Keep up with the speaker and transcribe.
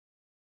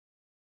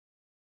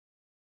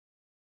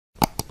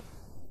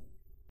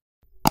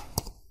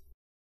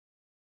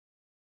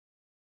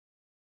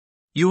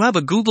You have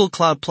a Google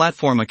Cloud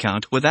Platform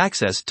account with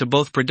access to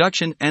both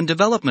production and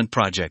development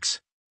projects.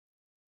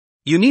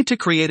 You need to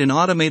create an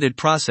automated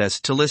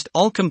process to list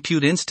all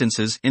compute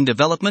instances in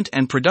development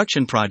and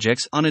production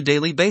projects on a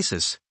daily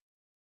basis.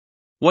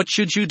 What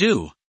should you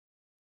do?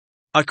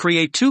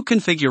 Create two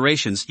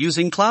configurations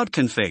using Cloud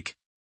Config.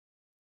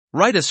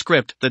 Write a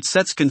script that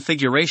sets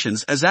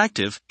configurations as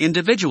active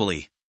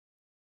individually.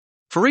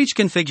 For each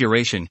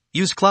configuration,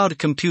 use Cloud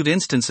Compute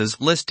Instances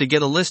list to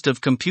get a list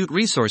of compute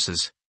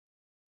resources.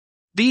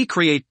 B.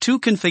 Create two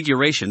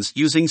configurations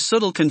using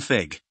gsutil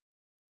config.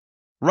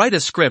 Write a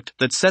script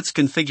that sets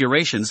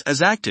configurations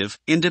as active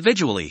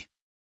individually.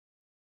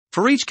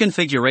 For each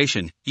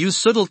configuration, use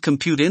gsutil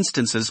compute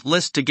instances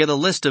list to get a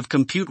list of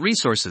compute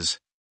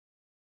resources.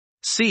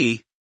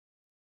 C.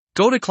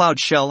 Go to Cloud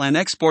Shell and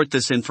export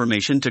this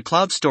information to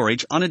cloud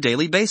storage on a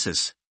daily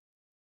basis.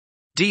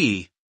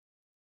 D.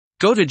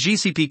 Go to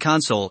GCP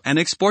Console and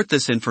export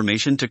this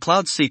information to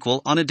Cloud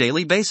SQL on a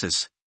daily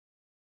basis.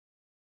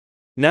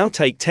 Now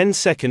take 10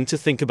 seconds to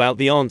think about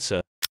the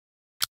answer.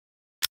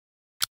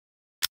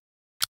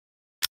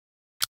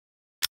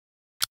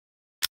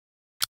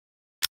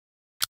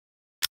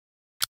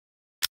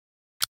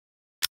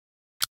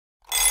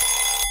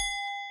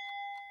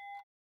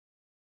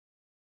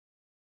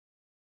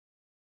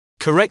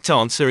 Correct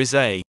answer is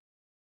A.